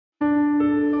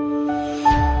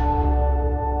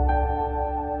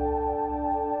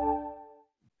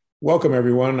Welcome,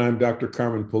 everyone. I'm Dr.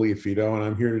 Carmen Puliafito, and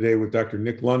I'm here today with Dr.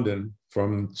 Nick London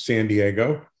from San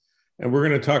Diego. And we're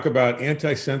going to talk about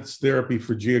antisense therapy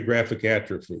for geographic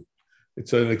atrophy.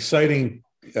 It's an exciting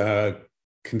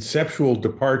conceptual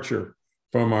departure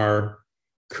from our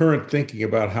current thinking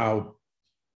about how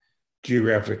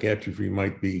geographic atrophy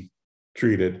might be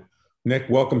treated. Nick,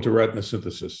 welcome to Retina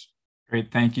Synthesis.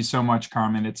 Great. Thank you so much,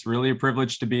 Carmen. It's really a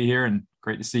privilege to be here and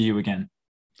great to see you again.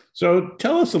 So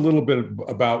tell us a little bit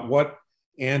about what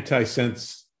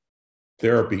antisense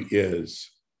therapy is.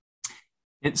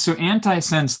 So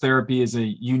antisense therapy is a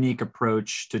unique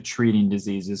approach to treating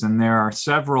diseases, and there are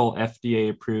several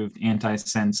FDA-approved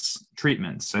antisense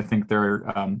treatments. I think there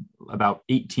are about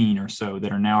 18 or so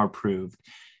that are now approved.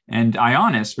 And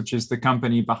Ionis, which is the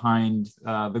company behind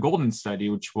the Golden Study,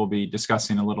 which we'll be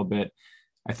discussing a little bit,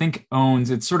 I think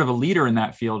it's sort of a leader in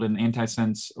that field in the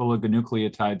antisense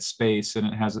oligonucleotide space, and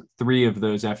it has 3 of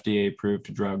those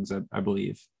FDA-approved drugs, I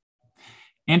believe.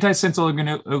 Antisense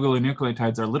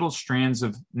oligonucleotides are little strands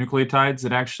of nucleotides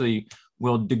that actually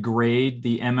will degrade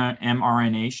the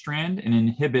mRNA strand and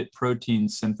inhibit protein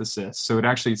synthesis. So it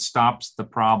actually stops the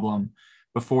problem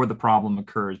before the problem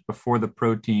occurs, before the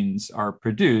proteins are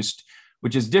produced,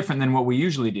 which is different than what we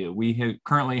usually do. We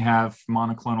currently have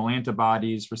monoclonal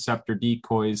antibodies, receptor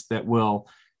decoys that will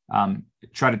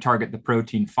try to target the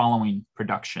protein following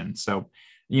production. So,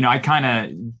 I kind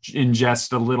of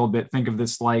ingest a little bit, think of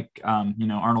this like,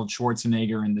 Arnold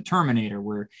Schwarzenegger in The Terminator,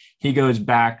 where he goes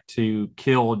back to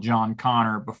kill John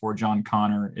Connor before John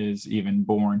Connor is even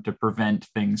born to prevent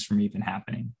things from even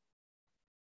happening.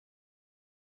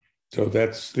 So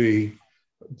that's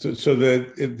it's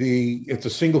a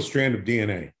single strand of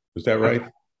DNA. Is that right?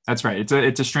 That's right.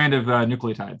 It's a strand of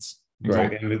nucleotides.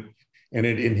 Exactly. Right, and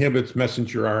it inhibits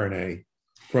messenger RNA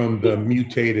from the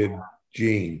mutated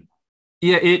gene.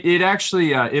 Yeah, it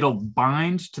actually it'll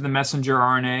bind to the messenger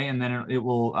RNA, and then it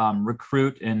will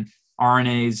recruit an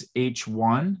RNase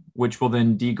H1, which will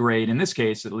then degrade. In this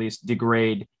case, at least,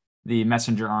 degrade the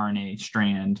messenger RNA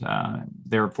strand,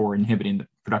 therefore inhibiting the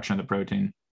production of the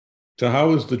protein. So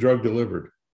how is the drug delivered?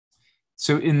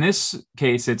 So in this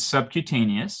case, it's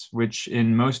subcutaneous, which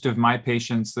in most of my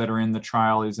patients that are in the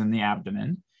trial is in the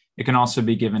abdomen. It can also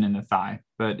be given in the thigh,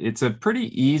 but it's a pretty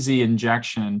easy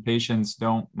injection. Patients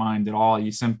don't mind at all.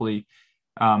 You simply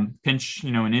pinch,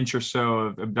 an inch or so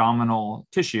of abdominal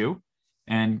tissue,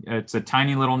 and it's a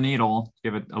tiny little needle,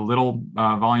 give it a little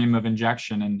volume of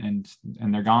injection,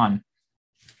 and they're gone.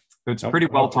 So it's pretty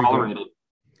well tolerated.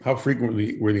 How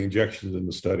frequently were the injections in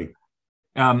the study?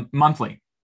 Monthly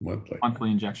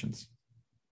injections.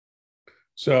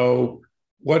 So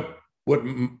what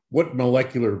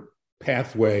molecular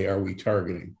pathway are we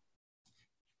targeting?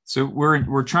 So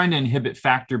we're trying to inhibit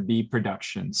factor B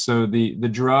production. So the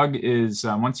drug is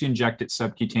once you inject it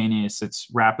subcutaneous, it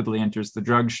rapidly enters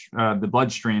the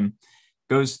bloodstream,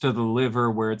 goes to the liver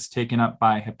where it's taken up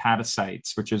by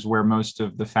hepatocytes, which is where most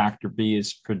of the factor B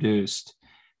is produced.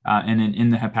 And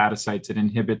in the hepatocytes, it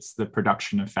inhibits the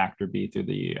production of factor B through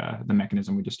the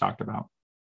mechanism we just talked about.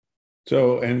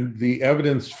 So, and the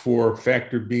evidence for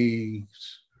factor B's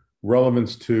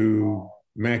relevance to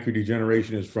macular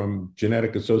degeneration is from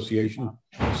genetic association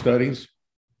studies?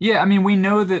 Yeah, we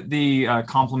know that the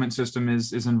complement system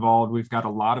is involved. We've got a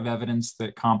lot of evidence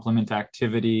that complement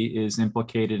activity is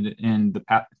implicated in the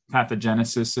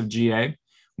pathogenesis of GA.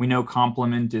 We know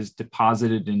complement is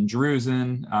deposited in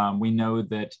drusen. We know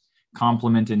that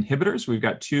complement inhibitors, we've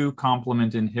got 2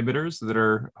 complement inhibitors that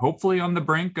are hopefully on the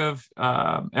brink of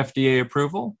FDA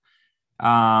approval.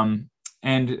 And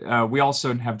we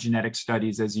also have genetic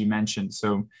studies, as you mentioned,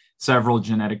 so several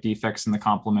genetic defects in the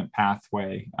complement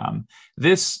pathway.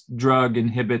 This drug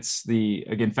inhibits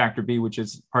factor B, which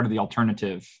is part of the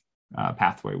alternative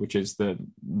pathway, which is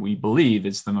we believe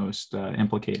is the most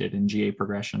implicated in GA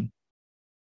progression.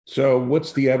 So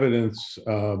what's the evidence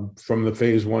from the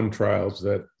phase 1 trials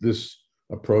that this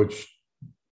approach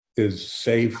is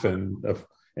safe and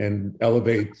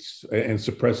elevates and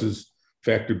suppresses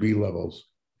factor B levels?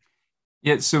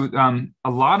 Yeah, so a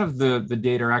lot of the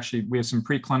data are actually, we have some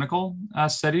preclinical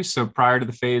studies. So prior to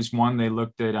the phase 1, they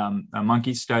looked at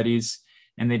monkey studies,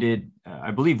 and they did, I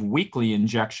believe, weekly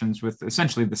injections with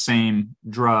essentially the same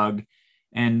drug,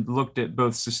 and looked at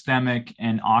both systemic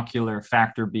and ocular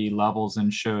factor B levels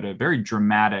and showed a very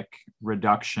dramatic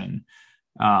reduction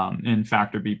in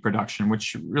factor B production,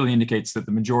 which really indicates that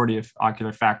the majority of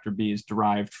ocular factor B is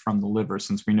derived from the liver,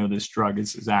 since we know this drug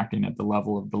is acting at the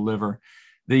level of the liver.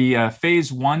 The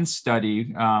phase 1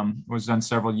 study was done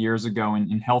several years ago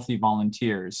in healthy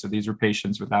volunteers. So these were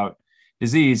patients without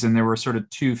disease. And there were sort of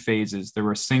two phases. There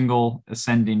were a single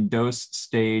ascending dose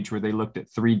stage where they looked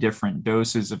at 3 different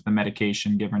doses of the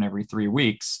medication given every 3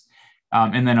 weeks,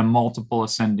 and then a multiple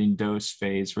ascending dose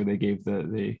phase where they gave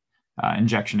the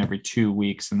injection every 2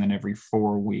 weeks and then every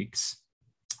 4 weeks.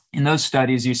 In those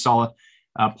studies, you saw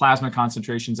plasma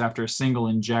concentrations after a single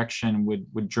injection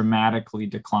would dramatically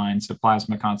decline. So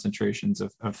plasma concentrations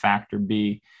of factor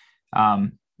B.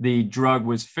 The drug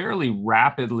was fairly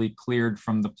rapidly cleared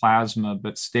from the plasma,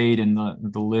 but stayed in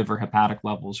the liver. Hepatic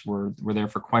levels were there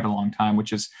for quite a long time,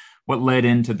 which is what led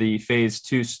into the phase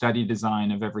 2 study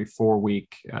design of every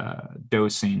 4-week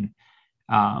dosing.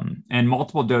 And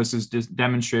multiple doses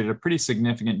demonstrated a pretty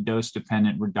significant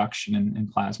dose-dependent reduction in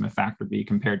plasma factor B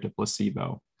compared to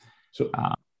placebo. So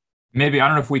maybe, I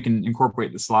don't know if we can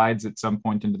incorporate the slides at some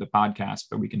point into the podcast,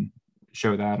 but we can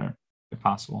show that if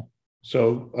possible.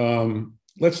 So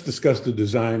let's discuss the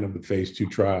design of the phase 2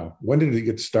 trial. When did it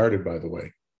get started, by the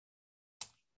way?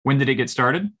 When did it get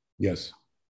started? Yes.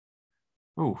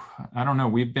 Oh, I don't know.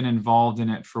 We've been involved in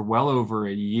it for well over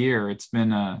a year. It's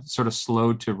been sort of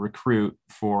slow to recruit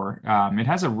for. It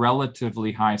has a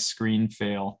relatively high screen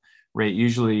fail rate,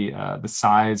 usually the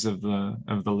size of the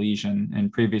lesion,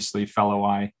 and previously fellow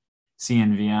eye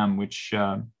CNVM, which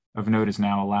of note is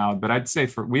now allowed. But I'd say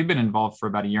we've been involved for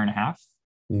about a year and a half.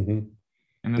 Mm-hmm.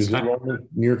 In this study.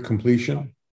 Near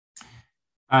completion?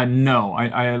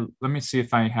 No, let me see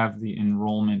if I have the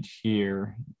enrollment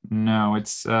here. No,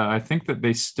 it's, I think that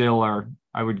they still are,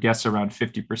 I would guess around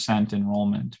 50%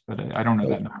 enrollment, but I don't know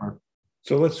that number.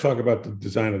 So let's talk about the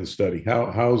design of the study.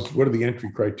 What are the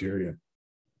entry criteria?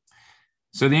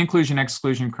 So the inclusion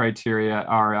exclusion criteria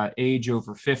are age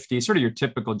over 50, sort of your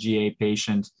typical GA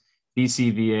patient,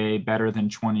 BCVA better than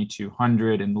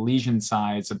 2200, and the lesion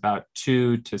size about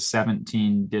 2 to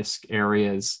 17 disc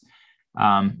areas.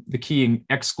 The key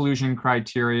exclusion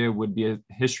criteria would be a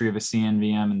history of a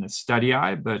CNVM in the study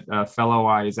eye, but fellow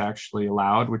eye is actually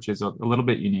allowed, which is a little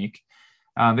bit unique.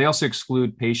 They also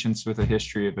exclude patients with a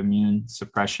history of immune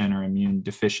suppression or immune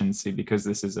deficiency because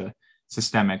this is a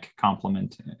systemic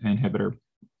complement inhibitor.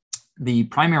 The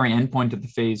primary endpoint of the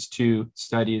phase 2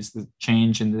 study is the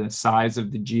change in the size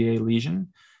of the GA lesion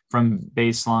from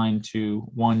baseline to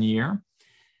 1 year.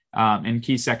 And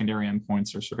key secondary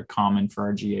endpoints are sort of common for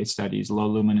our GA studies: low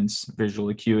luminance visual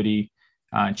acuity,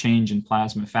 change in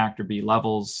plasma factor B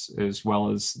levels, as well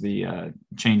as the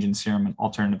change in serum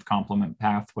alternative complement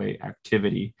pathway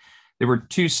activity. There were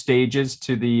 2 stages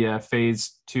to the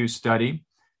phase 2 study.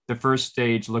 The first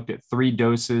stage looked at 3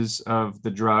 doses of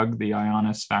the drug, the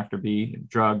Ionis factor B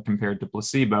drug, compared to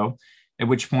placebo, at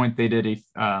which point they did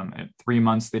at 3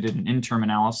 months, they did an interim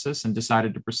analysis and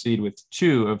decided to proceed with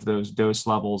 2 of those dose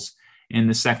levels in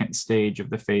the second stage of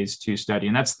the phase 2 study.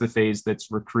 And that's the phase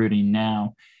that's recruiting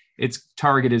now. Its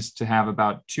target is to have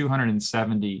about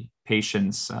 270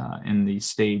 patients in the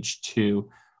stage 2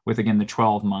 with, again, the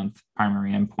 12-month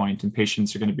primary endpoint. And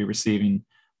patients are going to be receiving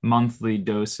monthly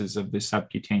doses of the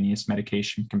subcutaneous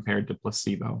medication compared to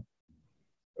placebo.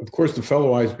 Of course, the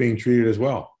fellow eye is being treated as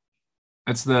well.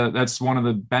 That's one of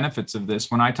the benefits of this.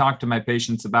 When I talk to my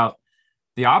patients about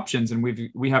the options, and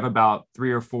we have about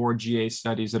 3 or 4 GA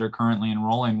studies that are currently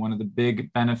enrolling, one of the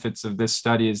big benefits of this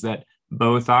study is that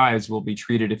both eyes will be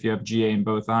treated if you have GA in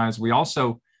both eyes. We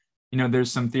also,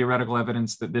 there's some theoretical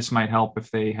evidence that this might help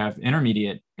if they have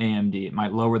intermediate AMD. It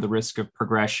might lower the risk of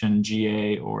progression,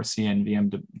 GA, or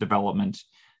CNVM development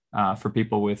for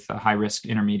people with high-risk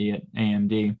intermediate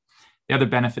AMD. The other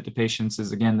benefit to patients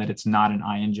is, again, that it's not an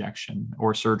eye injection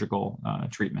or surgical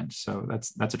treatment. So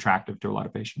that's attractive to a lot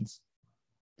of patients.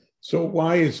 So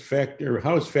how is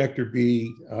factor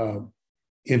B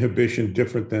inhibition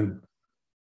different than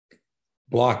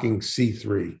blocking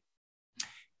C3?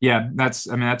 Yeah, that's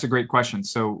a great question.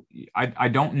 So I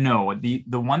don't know.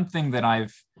 The one thing that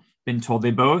I've been told,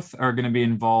 they both are going to be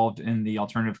involved in the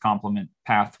alternative complement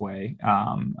pathway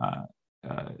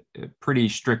pretty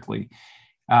strictly.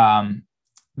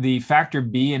 The factor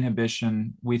B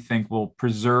inhibition, we think, will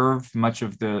preserve much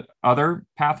of the other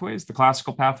pathways, the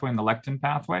classical pathway and the lectin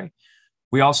pathway.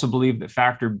 We also believe that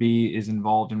factor B is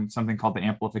involved in something called the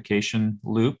amplification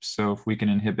loop. So if we can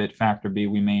inhibit factor B,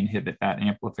 we may inhibit that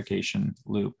amplification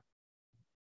loop.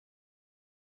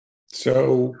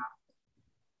 So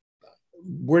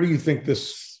where do you think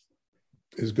this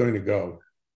is going to go?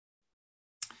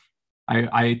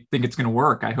 I think it's going to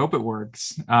work. I hope it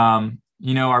works.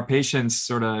 Our patients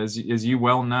sort of, as you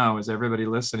well know, as everybody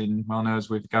listening well knows,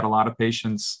 we've got a lot of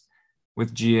patients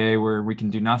with GA where we can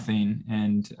do nothing,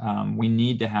 and we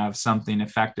need to have something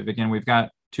effective. Again, we've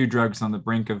got 2 drugs on the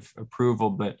brink of approval,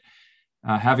 but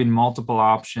having multiple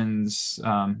options,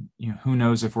 who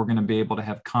knows if we're going to be able to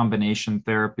have combination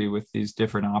therapy with these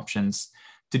different options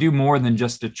to do more than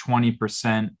just a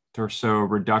 20% or so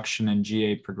reduction in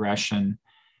GA progression,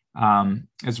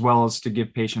 as well as to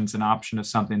give patients an option of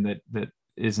something that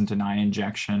isn't an eye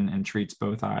injection and treats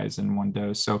both eyes in one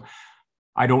dose. So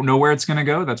I don't know where it's going to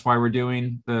go. That's why we're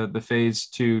doing the phase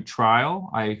 2 trial.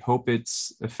 I hope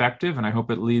it's effective, and I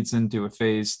hope it leads into a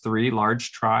phase 3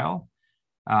 large trial.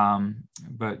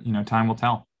 But time will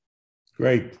tell.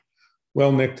 Great.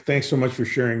 Well, Nick, thanks so much for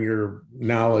sharing your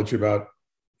knowledge about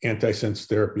antisense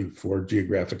therapy for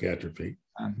geographic atrophy.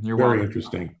 You're very welcome.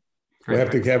 Interesting.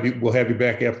 We'll have you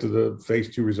back after the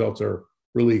phase 2 results are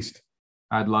released.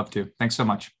 I'd love to. Thanks so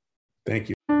much. Thank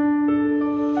you.